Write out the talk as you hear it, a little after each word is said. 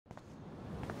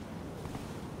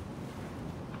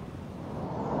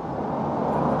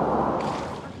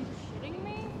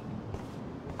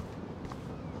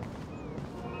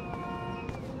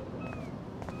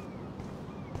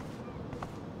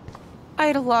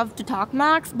I'd love to talk,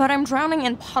 Max, but I'm drowning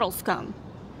in puddle scum.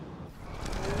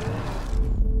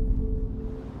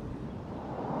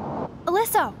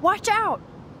 Alyssa, watch out!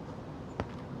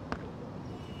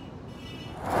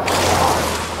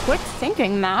 Quick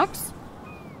thinking, Max.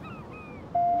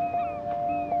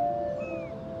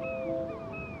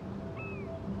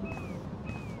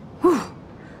 Whew.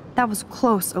 That was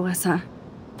close, Alyssa.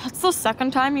 That's the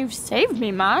second time you've saved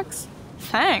me, Max.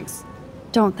 Thanks.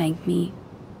 Don't thank me.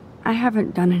 I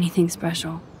haven't done anything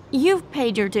special. You've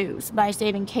paid your dues by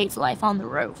saving Kate's life on the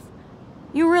roof.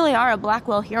 You really are a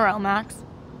Blackwell hero, Max.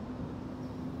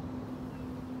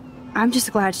 I'm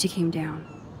just glad she came down.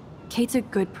 Kate's a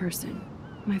good person,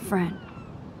 my friend.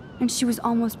 And she was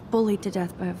almost bullied to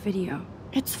death by a video.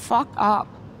 It's fucked up,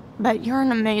 but you're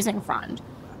an amazing friend.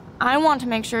 I want to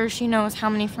make sure she knows how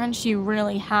many friends she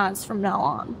really has from now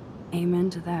on.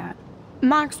 Amen to that.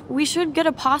 Max, we should get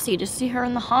a posse to see her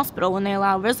in the hospital when they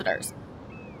allow visitors.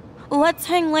 Let's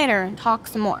hang later and talk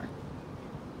some more.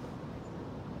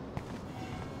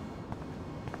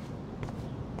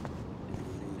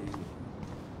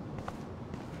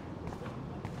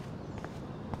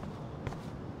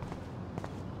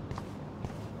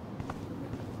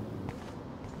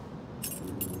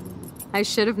 I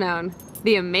should have known.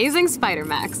 The amazing Spider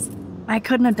Max. I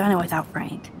couldn't have done it without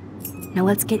Frank. Now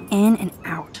let's get in and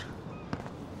out.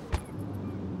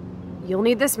 You'll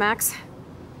need this, Max.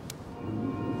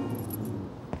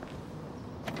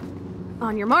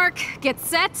 On your mark, get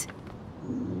set,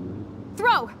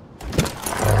 throw!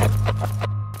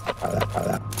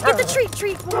 Get the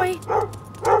treat, boy!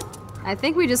 I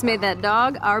think we just made that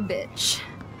dog our bitch.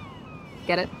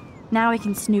 Get it? Now we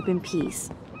can snoop in peace.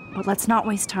 But let's not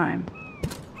waste time.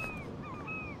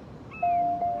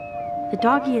 The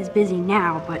doggy is busy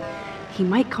now, but he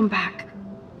might come back.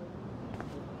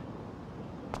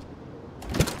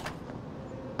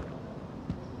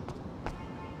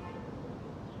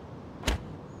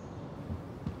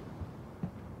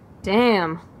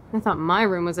 Damn, I thought my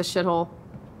room was a shithole.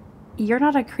 You're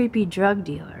not a creepy drug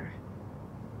dealer.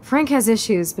 Frank has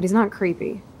issues, but he's not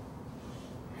creepy.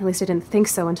 At least I didn't think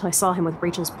so until I saw him with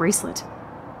Rachel's bracelet.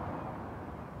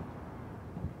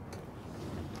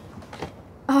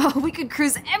 Oh, we could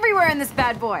cruise everywhere in this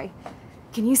bad boy!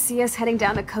 Can you see us heading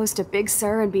down the coast to Big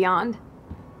Sur and beyond?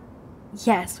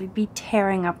 Yes, we'd be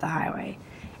tearing up the highway.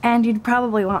 And you'd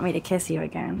probably want me to kiss you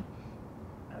again.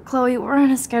 Chloe, we're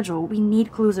on a schedule. We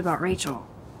need clues about Rachel.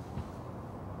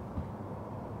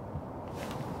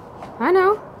 I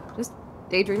know. Just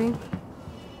daydreaming.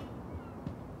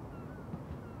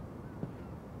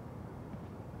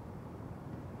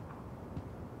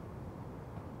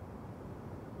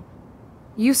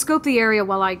 You scope the area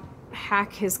while I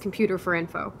hack his computer for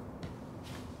info.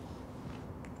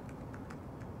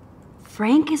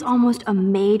 Frank is almost a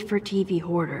made-for-TV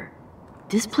hoarder.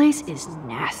 This place is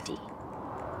nasty.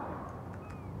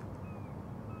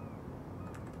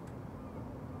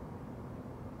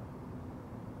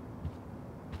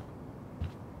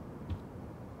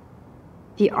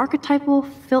 The archetypal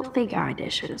filthy guy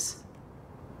dishes.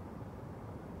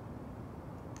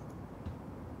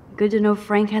 Good to know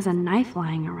Frank has a knife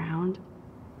lying around.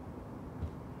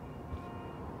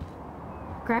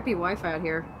 Crappy Wi-Fi out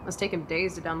here. Must take him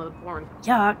days to download porn.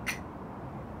 Yuck.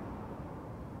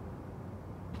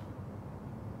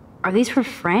 Are these for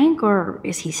Frank, or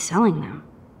is he selling them?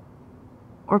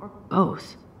 Or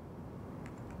both?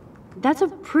 That's a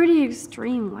pretty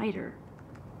extreme lighter.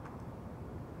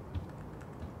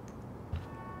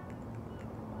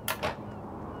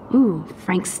 Ooh,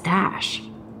 Frank's stash.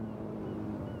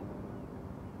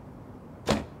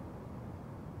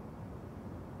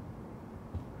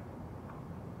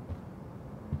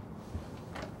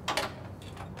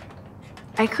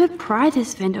 I could pry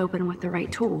this vent open with the right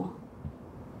tool.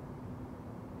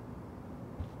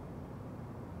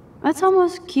 That's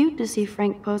almost cute to see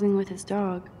Frank posing with his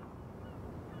dog.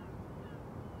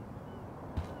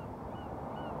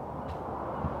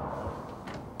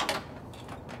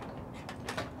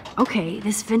 Okay,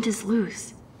 this vent is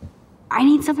loose. I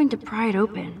need something to pry it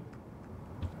open.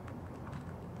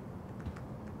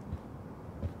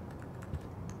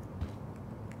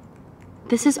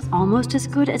 This is almost as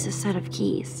good as a set of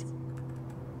keys.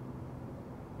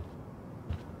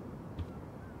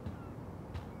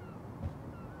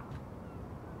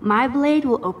 My blade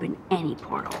will open any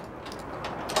portal.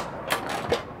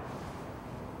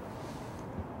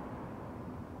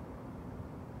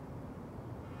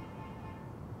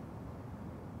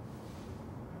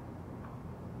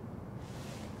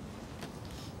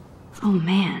 Oh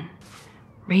man,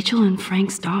 Rachel and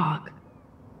Frank's dog.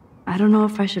 I don't know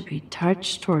if I should be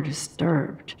touched or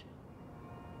disturbed.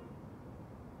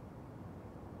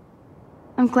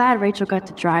 I'm glad Rachel got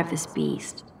to drive this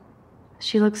beast.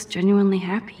 She looks genuinely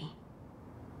happy.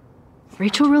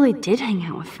 Rachel really did hang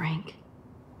out with Frank.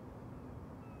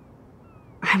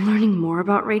 I'm learning more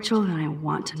about Rachel than I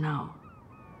want to know.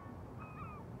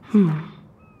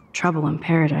 Trouble in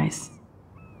paradise.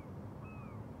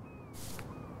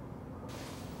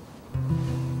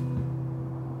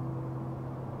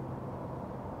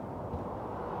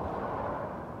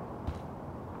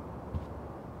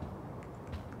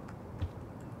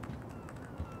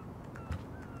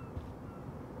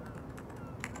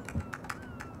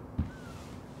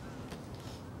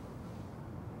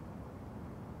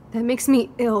 That makes me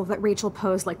ill that Rachel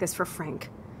posed like this for Frank.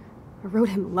 I wrote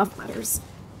him love letters.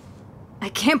 I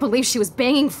can't believe she was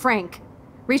banging Frank.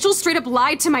 Rachel straight up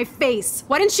lied to my face.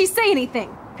 Why didn't she say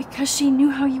anything? Because she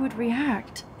knew how you would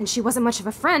react. And she wasn't much of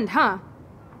a friend, huh?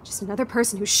 Just another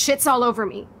person who shits all over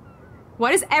me.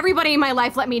 Why does everybody in my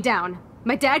life let me down?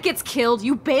 My dad gets killed,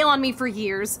 you bail on me for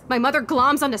years, my mother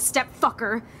gloms onto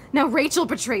stepfucker, now Rachel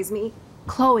betrays me.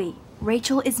 Chloe,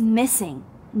 Rachel is missing.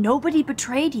 Nobody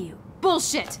betrayed you.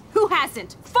 Bullshit! Who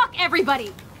hasn't? Fuck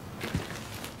everybody!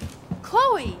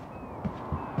 Chloe!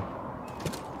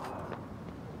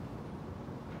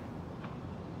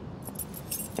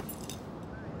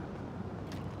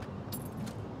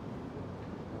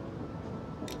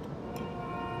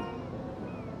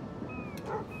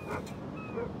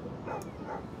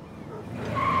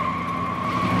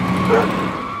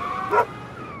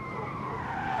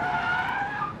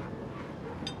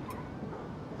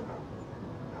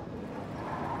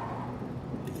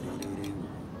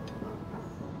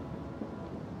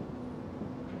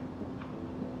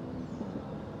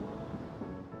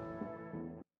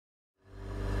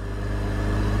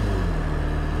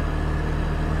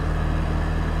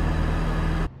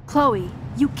 Chloe,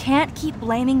 you can't keep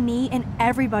blaming me and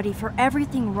everybody for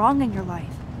everything wrong in your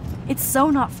life. It's so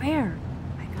not fair.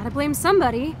 I gotta blame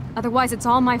somebody, otherwise it's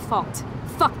all my fault.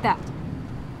 Fuck that.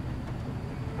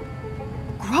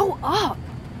 Grow up!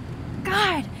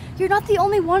 God, you're not the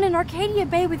only one in Arcadia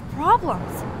Bay with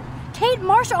problems. Kate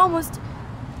Marsh almost...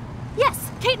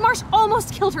 Yes, Kate Marsh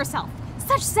almost killed herself.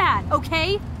 Such sad,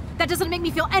 okay? That doesn't make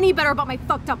me feel any better about my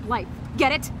fucked up life.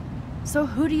 Get it? So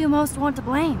who do you most want to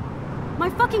blame? My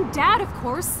fucking dad, of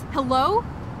course. Hello?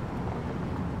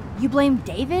 You blame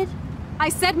David? I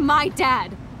said my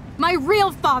dad. My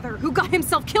real father, who got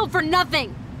himself killed for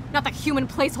nothing. Not the human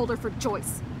placeholder for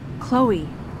Joyce. Chloe,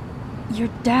 your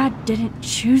dad didn't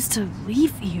choose to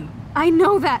leave you. I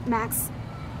know that, Max.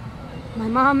 My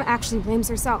mom actually blames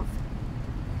herself.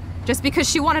 Just because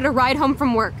she wanted a ride home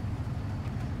from work.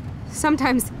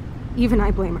 Sometimes, even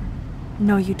I blame her.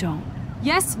 No, you don't.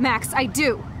 Yes, Max, I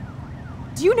do.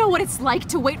 Do you know what it's like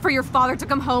to wait for your father to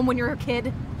come home when you're a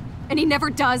kid? And he never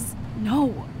does?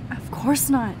 No, of course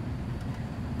not.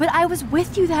 But I was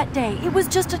with you that day. It was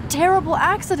just a terrible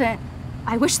accident.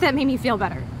 I wish that made me feel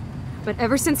better. But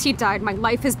ever since he died, my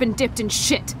life has been dipped in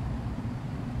shit.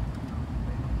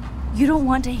 You don't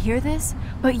want to hear this,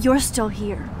 but you're still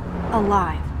here.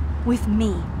 Alive. With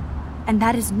me. And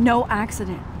that is no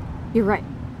accident. You're right.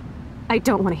 I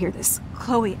don't want to hear this.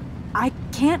 Chloe, I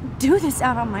can't do this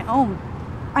out on my own.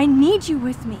 I need you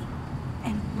with me.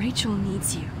 And Rachel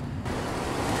needs you.